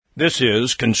This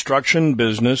is Construction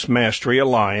Business Mastery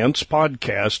Alliance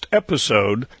podcast,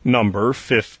 episode number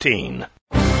 15.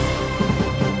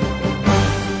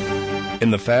 In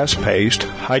the fast-paced,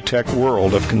 high-tech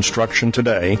world of construction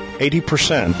today,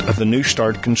 80% of the new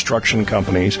start construction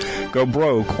companies go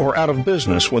broke or out of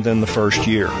business within the first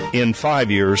year. In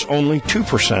 5 years, only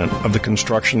 2% of the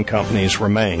construction companies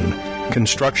remain.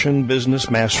 Construction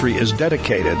Business Mastery is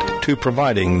dedicated to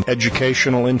providing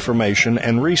educational information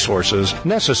and resources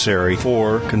necessary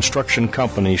for construction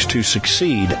companies to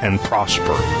succeed and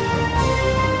prosper.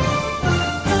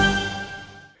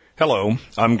 Hello,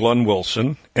 I'm Glenn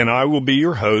Wilson, and I will be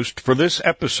your host for this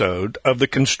episode of the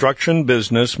Construction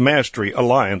Business Mastery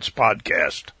Alliance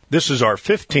podcast. This is our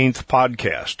 15th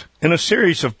podcast in a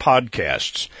series of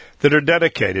podcasts that are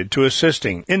dedicated to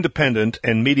assisting independent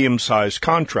and medium-sized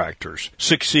contractors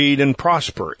succeed and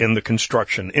prosper in the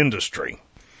construction industry.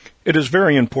 It is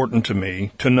very important to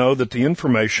me to know that the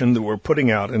information that we're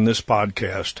putting out in this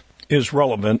podcast is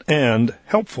relevant and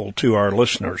helpful to our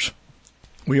listeners.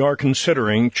 We are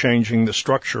considering changing the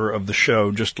structure of the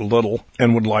show just a little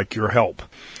and would like your help.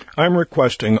 I'm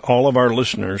requesting all of our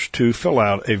listeners to fill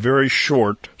out a very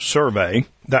short survey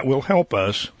that will help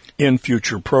us in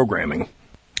future programming.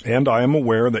 And I am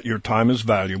aware that your time is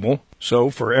valuable,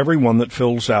 so for everyone that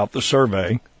fills out the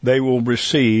survey, they will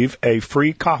receive a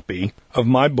free copy of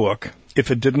my book,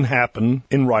 If It Didn't Happen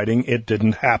in Writing It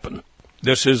Didn't Happen.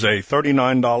 This is a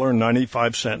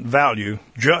 $39.95 value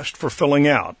just for filling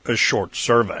out a short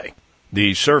survey.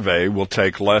 The survey will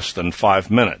take less than 5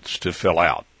 minutes to fill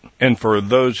out. And for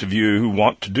those of you who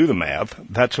want to do the math,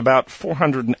 that's about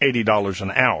 $480 an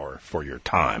hour for your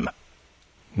time.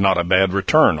 Not a bad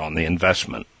return on the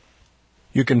investment.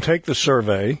 You can take the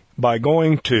survey by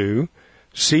going to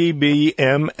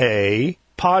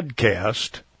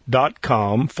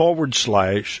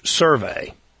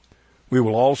cbmapodcast.com/survey. We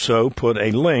will also put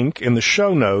a link in the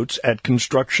show notes at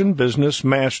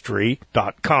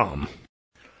constructionbusinessmastery.com.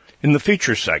 In the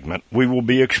feature segment, we will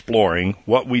be exploring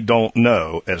what we don't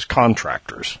know as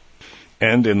contractors.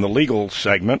 And in the legal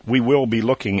segment, we will be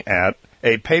looking at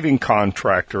a paving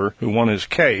contractor who won his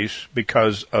case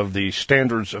because of the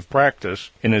standards of practice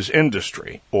in his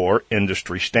industry, or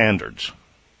industry standards.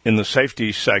 In the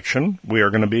safety section, we are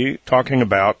going to be talking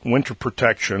about winter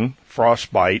protection,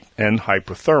 frostbite, and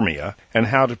hypothermia, and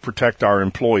how to protect our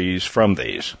employees from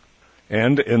these.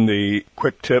 And in the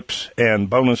quick tips and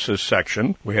bonuses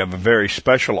section, we have a very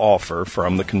special offer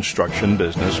from the Construction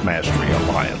Business Mastery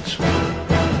Alliance.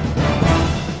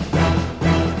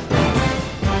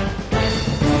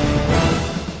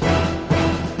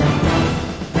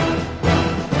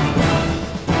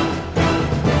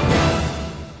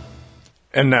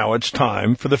 And now it's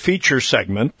time for the feature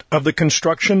segment of the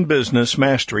Construction Business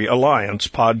Mastery Alliance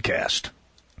podcast.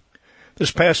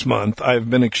 This past month, I have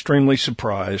been extremely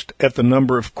surprised at the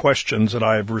number of questions that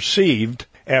I have received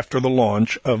after the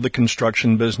launch of the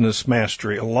Construction Business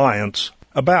Mastery Alliance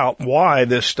about why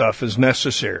this stuff is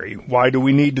necessary. Why do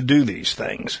we need to do these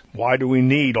things? Why do we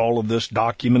need all of this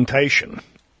documentation?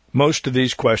 Most of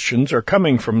these questions are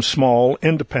coming from small,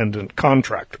 independent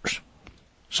contractors.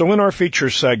 So in our feature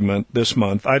segment this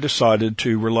month, I decided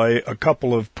to relay a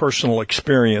couple of personal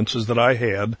experiences that I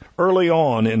had early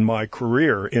on in my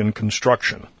career in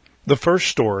construction. The first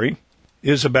story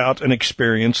is about an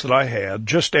experience that I had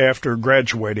just after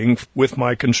graduating with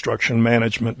my construction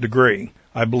management degree.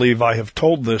 I believe I have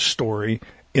told this story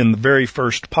in the very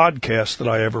first podcast that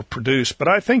I ever produced, but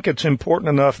I think it's important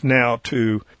enough now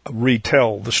to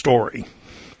retell the story.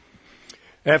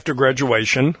 After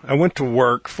graduation, I went to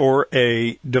work for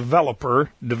a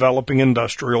developer developing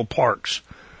industrial parks,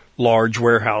 large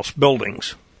warehouse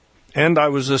buildings, and I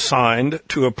was assigned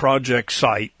to a project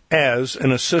site as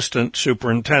an assistant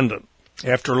superintendent.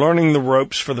 After learning the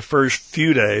ropes for the first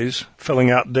few days, filling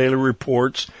out daily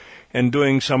reports, and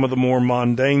doing some of the more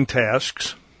mundane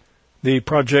tasks, the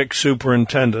project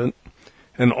superintendent,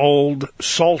 an old,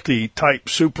 salty-type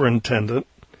superintendent,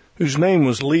 whose name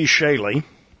was Lee Shaley,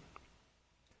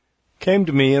 came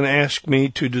to me and asked me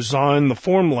to design the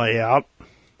form layout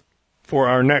for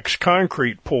our next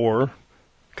concrete pour,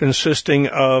 consisting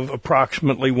of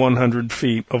approximately 100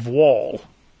 feet of wall.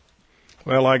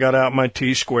 Well, I got out my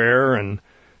T-square and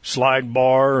slide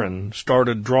bar and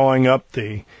started drawing up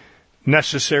the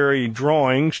necessary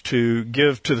drawings to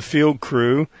give to the field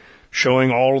crew,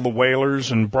 showing all of the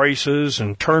wailers and braces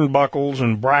and turnbuckles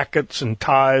and brackets and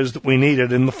ties that we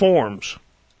needed in the forms.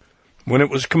 When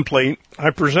it was complete, I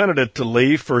presented it to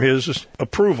Lee for his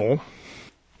approval.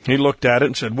 He looked at it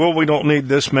and said, well, we don't need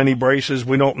this many braces,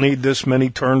 we don't need this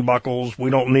many turnbuckles, we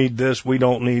don't need this, we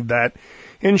don't need that.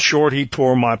 In short, he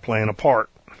tore my plan apart.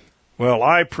 Well,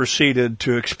 I proceeded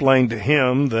to explain to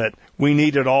him that we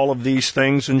needed all of these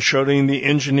things and showed him the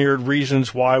engineered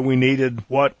reasons why we needed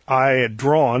what I had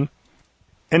drawn,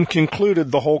 and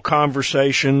concluded the whole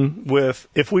conversation with,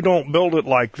 if we don't build it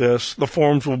like this, the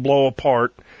forms will blow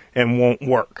apart and won't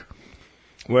work.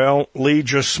 Well, Lee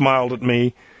just smiled at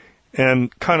me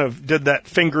and kind of did that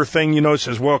finger thing,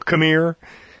 says, well, come here,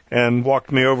 and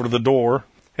walked me over to the door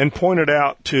and pointed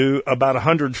out to about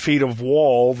 100 feet of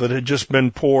wall that had just been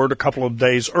poured a couple of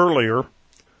days earlier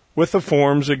with the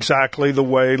forms exactly the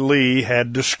way Lee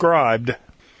had described.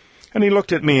 And he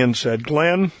looked at me and said,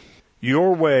 Glenn,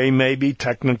 your way may be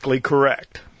technically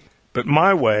correct, but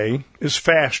my way is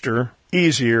faster,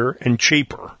 easier, and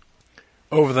cheaper.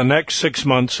 Over the next 6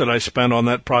 months that I spent on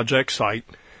that project site,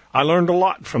 I learned a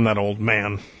lot from that old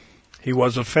man. He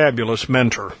was a fabulous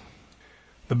mentor.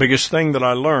 The biggest thing that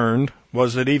I learned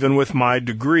was that even with my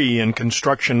degree in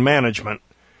construction management,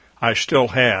 I still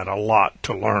had a lot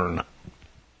to learn.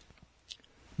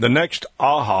 The next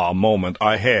aha moment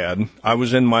I had, I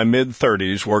was in my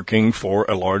mid-30s working for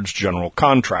a large general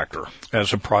contractor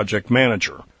as a project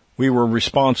manager. We were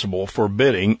responsible for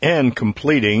bidding and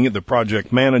completing the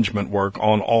project management work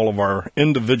on all of our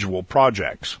individual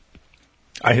projects.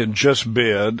 I had just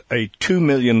bid a $2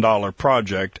 million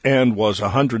project and was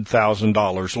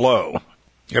 $100,000 low.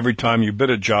 Every time you bid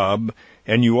a job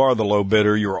and you are the low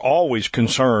bidder, you're always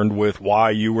concerned with why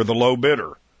you were the low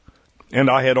bidder. And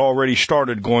I had already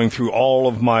started going through all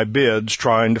of my bids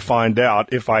trying to find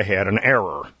out if I had an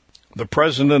error. The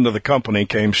president of the company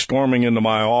came storming into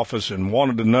my office and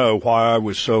wanted to know why I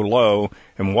was so low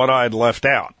and what I had left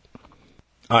out.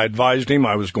 I advised him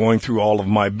I was going through all of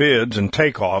my bids and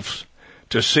takeoffs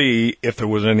to see if there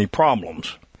was any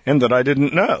problems, and that I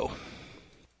didn't know.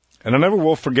 And I never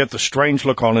will forget the strange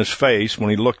look on his face when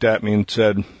he looked at me and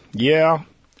said, yeah,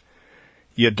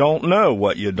 you don't know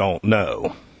what you don't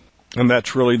know. And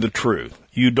that's really the truth.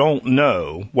 You don't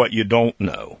know what you don't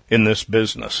know in this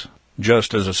business.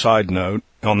 Just as a side note,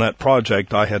 on that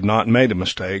project I had not made a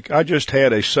mistake. I just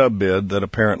had a sub-bid that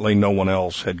apparently no one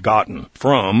else had gotten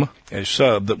from a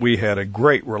sub that we had a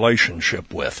great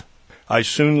relationship with. I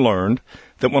soon learned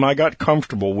that when I got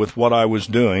comfortable with what I was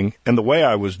doing and the way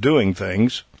I was doing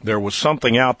things, there was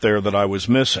something out there that I was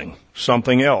missing,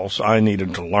 something else I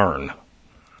needed to learn.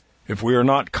 If we are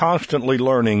not constantly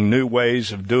learning new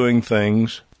ways of doing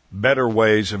things, better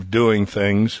ways of doing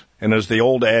things, and as the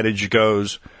old adage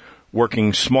goes,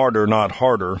 working smarter, not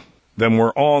harder, then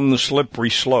we're on the slippery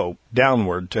slope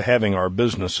downward to having our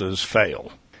businesses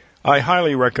fail. I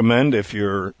highly recommend, if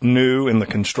you're new in the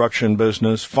construction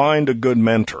business, find a good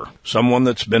mentor, someone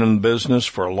that's been in business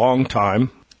for a long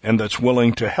time and that's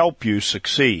willing to help you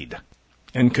succeed,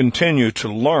 and continue to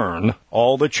learn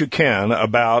all that you can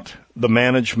about the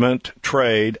management,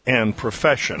 trade, and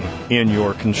profession in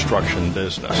your construction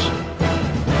business.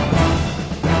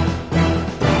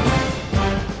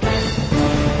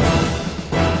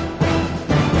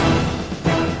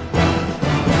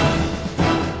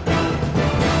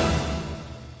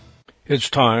 It's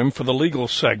time for the legal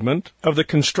segment of the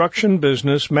Construction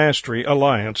Business Mastery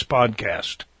Alliance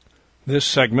podcast. This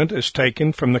segment is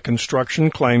taken from the Construction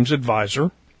Claims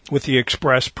Advisor with the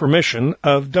express permission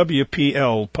of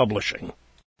WPL Publishing.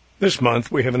 This month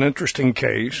we have an interesting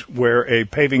case where a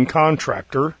paving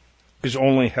contractor is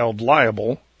only held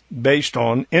liable based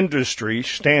on industry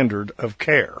standard of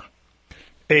care.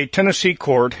 A Tennessee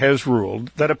court has ruled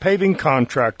that a paving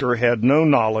contractor had no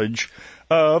knowledge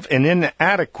of an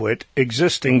inadequate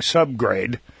existing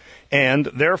subgrade and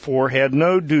therefore had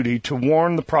no duty to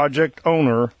warn the project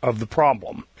owner of the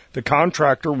problem. The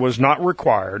contractor was not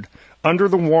required, under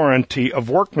the warranty of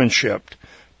workmanship,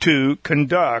 to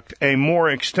conduct a more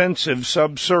extensive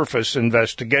subsurface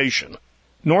investigation.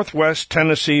 Northwest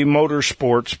Tennessee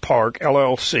Motorsports Park,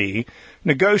 LLC,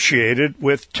 negotiated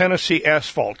with Tennessee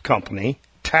Asphalt Company,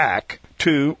 TAC,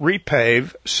 to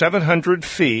repave 700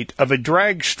 feet of a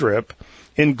drag strip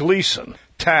in Gleason.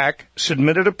 TAC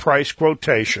submitted a price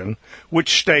quotation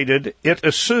which stated it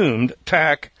assumed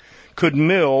TAC could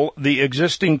mill the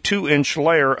existing 2-inch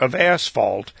layer of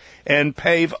asphalt and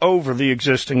pave over the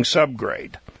existing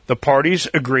subgrade. The parties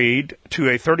agreed to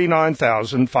a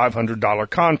 $39,500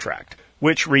 contract,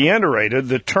 which reiterated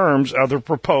the terms of the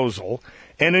proposal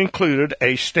and included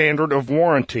a standard of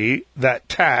warranty that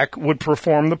TAC would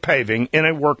perform the paving in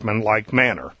a workmanlike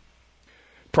manner.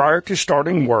 Prior to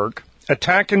starting work, a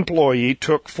TAC employee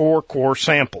took 4 core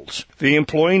samples. The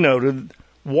employee noted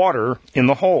water in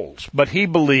the holes, but he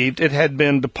believed it had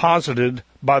been deposited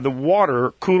by the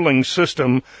water cooling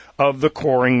system of the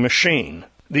coring machine.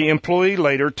 The employee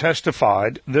later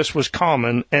testified this was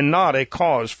common and not a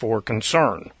cause for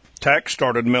concern. TAC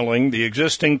started milling the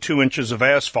existing 2 inches of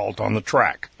asphalt on the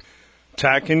track.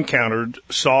 TAC encountered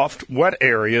soft, wet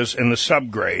areas in the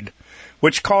subgrade,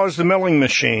 which caused the milling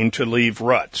machine to leave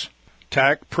ruts.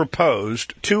 TAC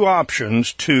proposed 2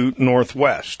 options to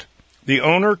Northwest. The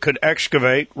owner could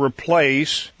excavate,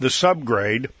 replace the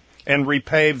subgrade, and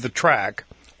repave the track,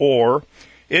 or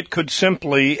it could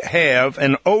simply have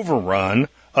an overrun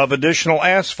of additional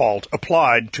asphalt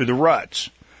applied to the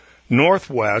ruts.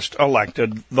 Northwest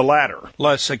elected the latter,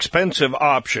 less expensive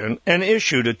option, and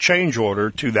issued a change order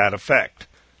to that effect.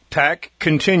 TAC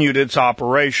continued its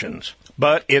operations,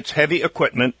 but its heavy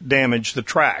equipment damaged the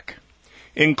track,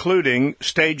 including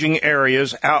staging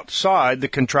areas outside the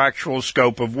contractual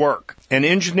scope of work. An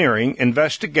engineering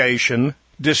investigation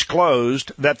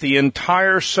disclosed that the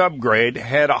entire subgrade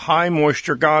had a high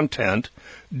moisture content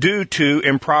due to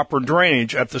improper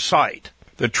drainage at the site.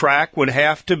 The track would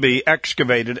have to be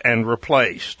excavated and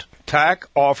replaced. TAC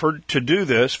offered to do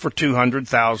this for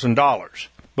 $200,000,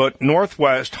 but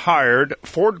Northwest hired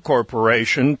Ford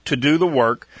Corporation to do the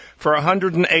work for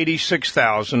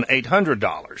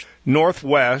 $186,800.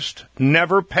 Northwest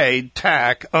never paid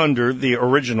TAC under the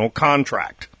original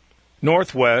contract.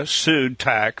 Northwest sued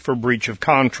TAC for breach of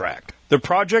contract. The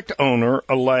project owner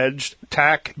alleged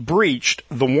TAC breached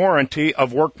the warranty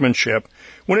of workmanship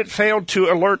when it failed to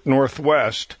alert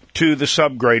Northwest to the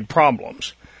subgrade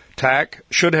problems. TAC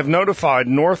should have notified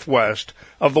Northwest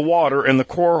of the water in the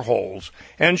core holes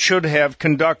and should have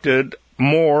conducted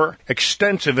more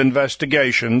extensive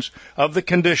investigations of the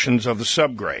conditions of the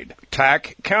subgrade.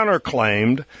 TAC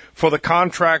counterclaimed for the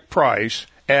contract price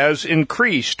as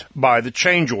increased by the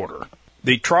change order.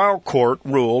 The trial court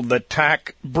ruled that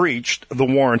TAC breached the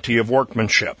warranty of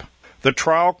workmanship. The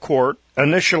trial court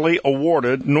initially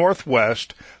awarded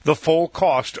Northwest the full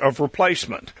cost of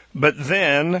replacement, but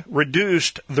then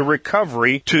reduced the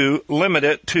recovery to limit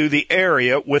it to the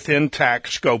area within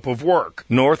TAC's scope of work.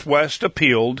 Northwest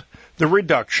appealed the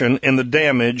reduction in the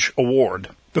damage award.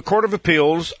 The Court of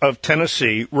Appeals of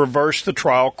Tennessee reversed the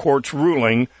trial court's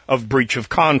ruling of breach of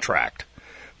contract.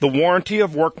 The warranty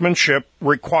of workmanship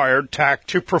required TAC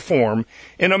to perform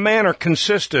in a manner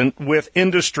consistent with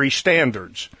industry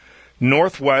standards.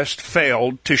 Northwest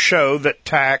failed to show that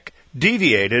TAC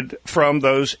deviated from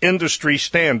those industry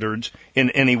standards in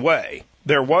any way.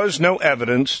 There was no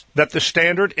evidence that the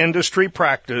standard industry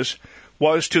practice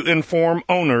was to inform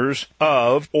owners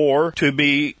of or to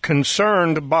be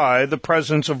concerned by the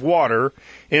presence of water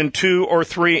in 2 or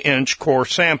 3 inch core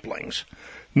samplings.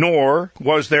 Nor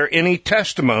was there any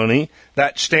testimony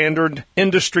that standard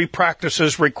industry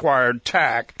practices required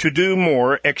TAC to do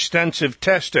more extensive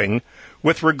testing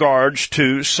with regards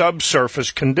to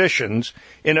subsurface conditions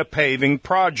in a paving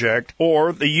project,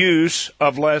 or the use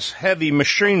of less heavy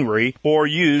machinery, or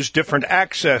use different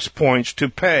access points to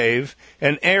pave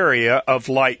an area of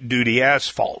light-duty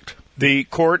asphalt. The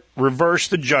court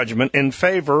reversed the judgment in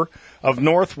favor of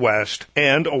Northwest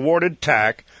and awarded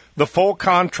TAC the full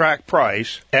contract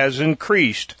price as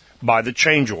increased by the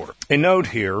change order. A note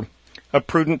here, a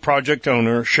prudent project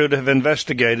owner should have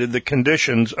investigated the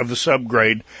conditions of the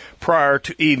subgrade prior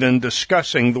to even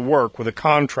discussing the work with a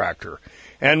contractor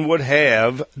and would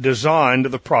have designed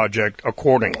the project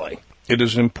accordingly. It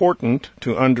is important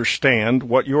to understand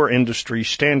what your industry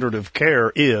standard of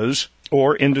care is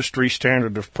or industry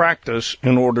standard of practice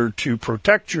in order to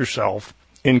protect yourself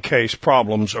in case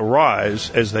problems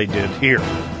arise as they did here.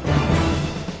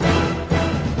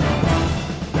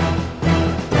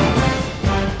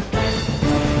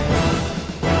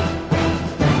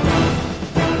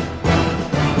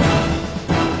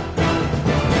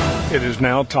 It is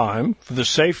now time for the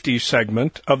safety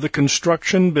segment of the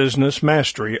Construction Business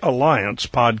Mastery Alliance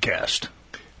podcast.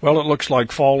 Well, it looks like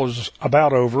fall is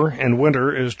about over and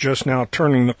winter is just now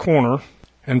turning the corner,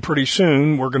 and pretty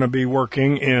soon we're going to be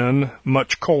working in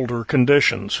much colder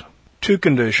conditions. 2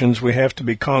 conditions we have to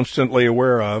be constantly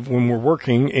aware of when we're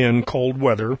working in cold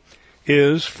weather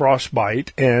is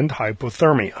frostbite and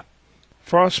hypothermia.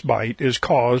 Frostbite is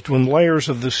caused when layers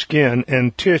of the skin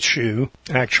and tissue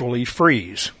actually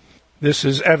freeze. This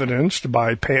is evidenced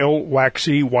by pale,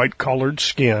 waxy, white-colored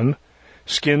skin.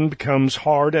 Skin becomes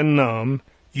hard and numb,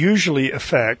 usually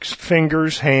affects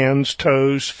fingers, hands,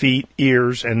 toes, feet,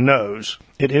 ears, and nose.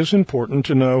 It is important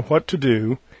to know what to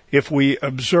do if we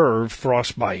observe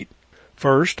frostbite.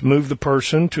 First, move the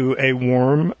person to a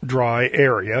warm, dry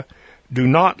area. Do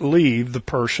not leave the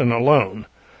person alone.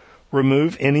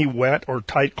 Remove any wet or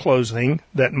tight clothing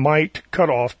that might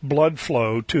cut off blood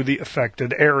flow to the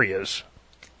affected areas.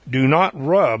 Do not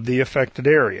rub the affected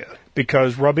area,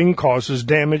 because rubbing causes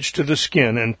damage to the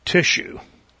skin and tissue.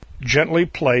 Gently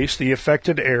place the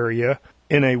affected area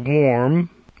in a warm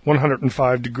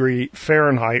 105-degree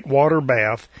Fahrenheit water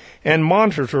bath and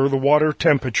monitor the water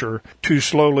temperature to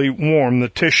slowly warm the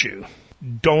tissue.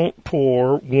 Don't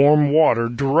pour warm water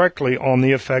directly on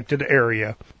the affected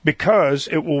area because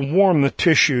it will warm the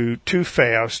tissue too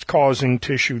fast, causing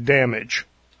tissue damage.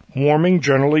 Warming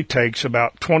generally takes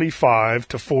about 25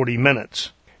 to 40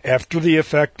 minutes. After the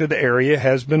affected area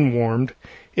has been warmed,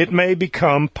 it may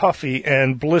become puffy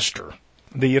and blister.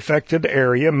 The affected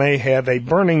area may have a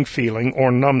burning feeling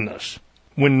or numbness.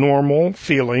 When normal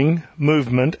feeling,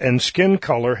 movement, and skin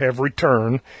color have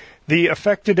returned, the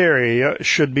affected area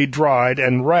should be dried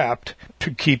and wrapped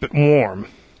to keep it warm.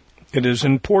 It is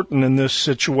important in this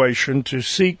situation to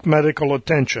seek medical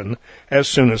attention as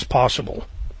soon as possible.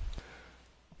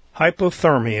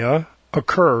 Hypothermia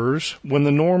occurs when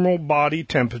the normal body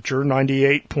temperature,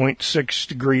 98.6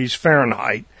 degrees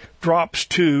Fahrenheit, drops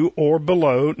to or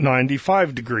below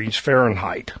 95 degrees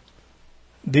Fahrenheit.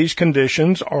 These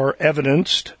conditions are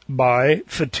evidenced by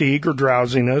fatigue or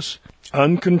drowsiness,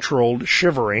 uncontrolled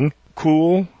shivering,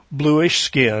 cool, bluish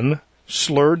skin,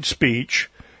 slurred speech,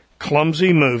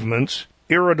 clumsy movements,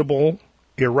 irritable,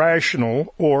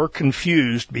 irrational, or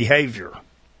confused behavior.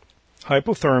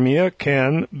 Hypothermia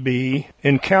can be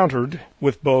encountered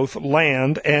with both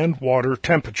land and water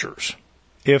temperatures.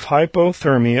 If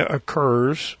hypothermia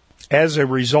occurs as a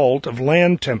result of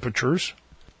land temperatures,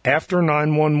 after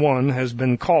 911 has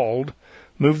been called,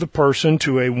 move the person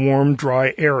to a warm,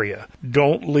 dry area.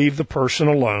 Don't leave the person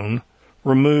alone.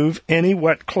 Remove any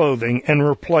wet clothing and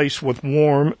replace with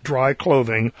warm, dry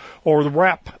clothing, or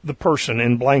wrap the person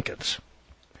in blankets.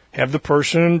 Have the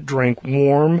person drink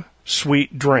warm,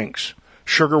 sweet drinks,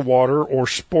 sugar water, or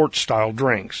sports-style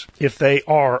drinks. If they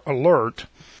are alert,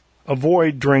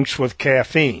 avoid drinks with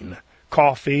caffeine,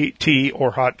 coffee, tea,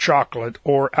 or hot chocolate,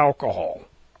 or alcohol.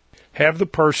 Have the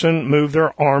person move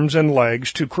their arms and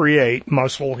legs to create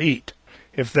muscle heat.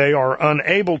 If they are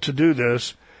unable to do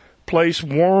this, place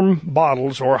warm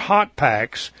bottles or hot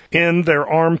packs in their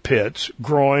armpits,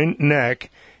 groin, neck,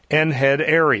 and head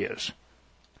areas.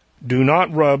 Do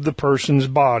not rub the person's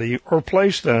body or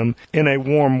place them in a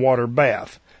warm water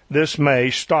bath. This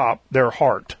may stop their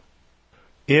heart.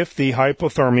 If the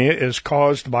hypothermia is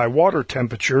caused by water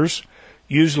temperatures,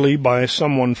 usually by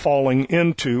someone falling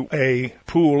into a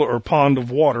pool or pond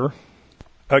of water,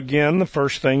 again, the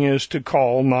first thing is to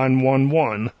call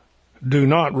 911. Do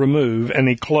not remove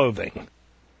any clothing.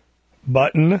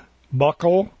 Button,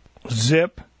 buckle,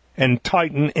 zip, and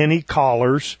tighten any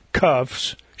collars,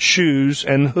 cuffs, shoes,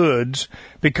 and hoods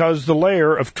because the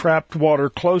layer of trapped water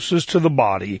closest to the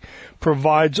body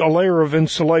provides a layer of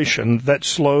insulation that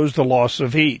slows the loss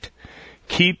of heat.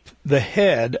 Keep the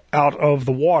head out of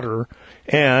the water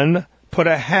and put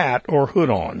a hat or hood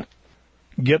on.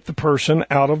 Get the person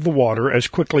out of the water as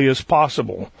quickly as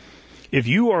possible. If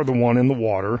you are the one in the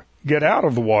water, get out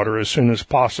of the water as soon as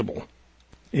possible.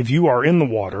 If you are in the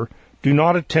water, do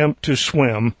not attempt to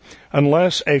swim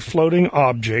unless a floating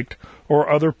object or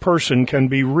other person can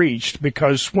be reached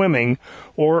because swimming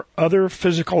or other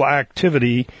physical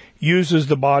activity uses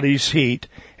the body's heat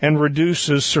and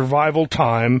reduces survival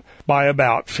time by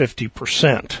about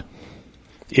 50%.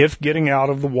 If getting out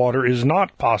of the water is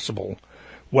not possible,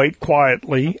 wait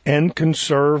quietly and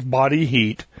conserve body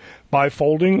heat by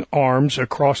folding arms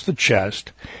across the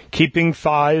chest, keeping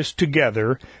thighs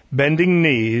together, bending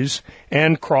knees,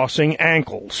 and crossing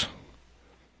ankles.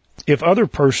 If other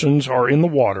persons are in the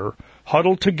water,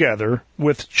 huddle together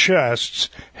with chests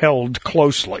held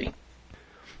closely.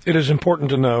 It is important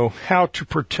to know how to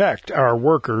protect our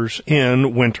workers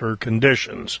in winter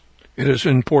conditions. It is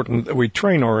important that we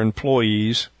train our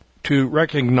employees to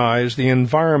recognize the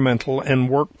environmental and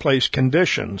workplace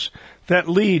conditions that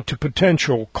lead to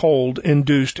potential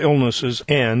cold-induced illnesses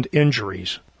and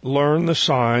injuries. Learn the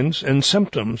signs and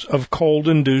symptoms of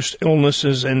cold-induced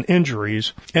illnesses and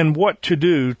injuries and what to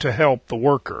do to help the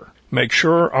worker. Make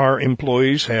sure our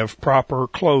employees have proper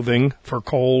clothing for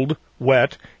cold,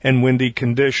 wet, and windy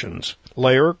conditions.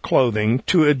 Layer clothing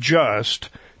to adjust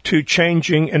to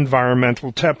changing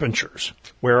environmental temperatures.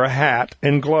 Wear a hat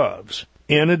and gloves,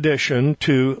 in addition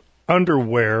to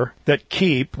underwear that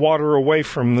keep water away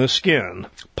from the skin,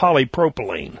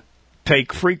 polypropylene.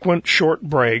 Take frequent short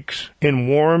breaks in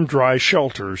warm, dry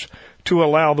shelters to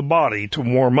allow the body to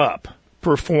warm up.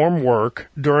 Perform work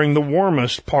during the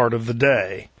warmest part of the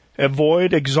day.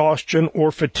 Avoid exhaustion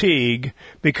or fatigue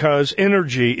because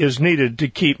energy is needed to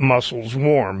keep muscles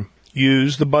warm.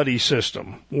 Use the buddy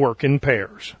system. Work in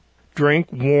pairs.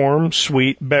 Drink warm,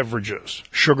 sweet beverages,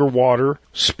 sugar water,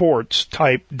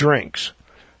 sports-type drinks.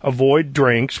 Avoid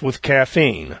drinks with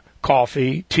caffeine,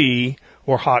 coffee, tea,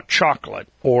 or hot chocolate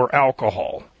or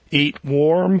alcohol. Eat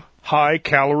warm,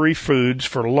 high-calorie foods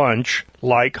for lunch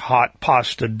like hot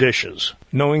pasta dishes.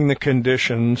 Knowing the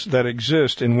conditions that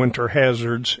exist in winter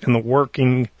hazards in the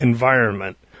working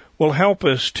environment will help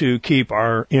us to keep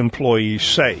our employees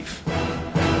safe.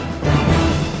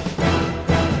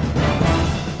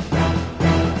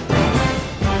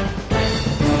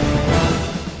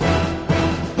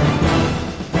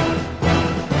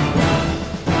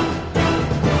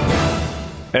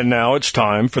 And now it's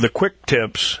time for the quick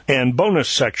tips and bonus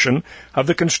section of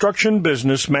the Construction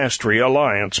Business Mastery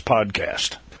Alliance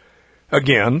podcast.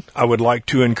 Again, I would like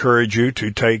to encourage you to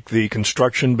take the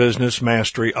Construction Business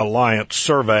Mastery Alliance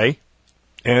survey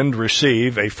and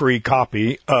receive a free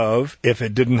copy of If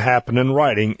It Didn't Happen in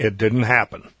Writing, It Didn't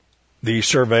Happen. The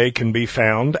survey can be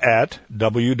found at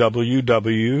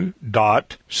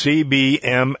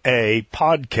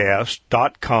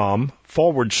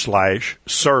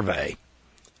www.cbmapodcast.com/survey.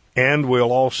 And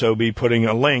we'll also be putting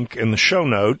a link in the show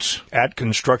notes at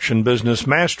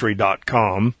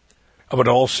constructionbusinessmastery.com. I would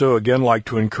also, again, like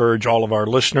to encourage all of our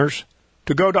listeners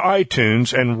to go to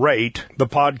iTunes and rate the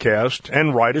podcast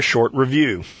and write a short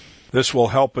review. This will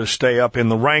help us stay up in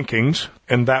the rankings,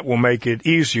 and that will make it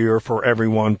easier for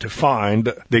everyone to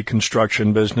find the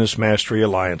Construction Business Mastery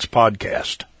Alliance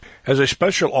podcast. As a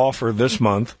special offer this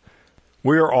month,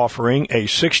 we are offering a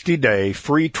 60-day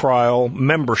free trial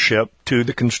membership to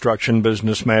the Construction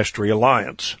Business Mastery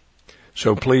Alliance.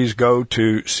 So please go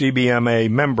to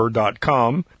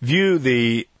cbmamember.com, view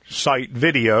the site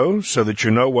video so that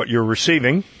you know what you're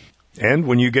receiving, and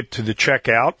when you get to the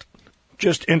checkout,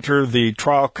 just enter the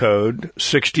trial code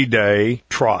 60-day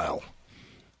trial.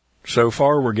 So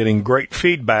far, we're getting great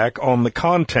feedback on the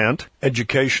content,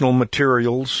 educational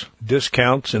materials,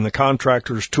 discounts in the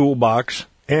contractor's toolbox,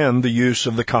 and the use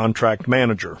of the contract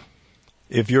manager.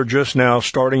 If you're just now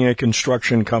starting a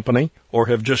construction company or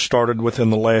have just started within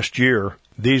the last year,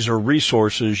 these are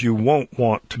resources you won't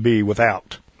want to be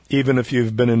without. Even if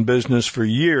you've been in business for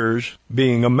years,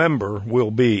 being a member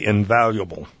will be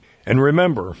invaluable. And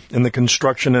remember, in the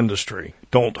construction industry,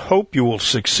 don't hope you will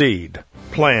succeed.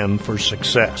 Plan for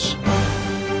success.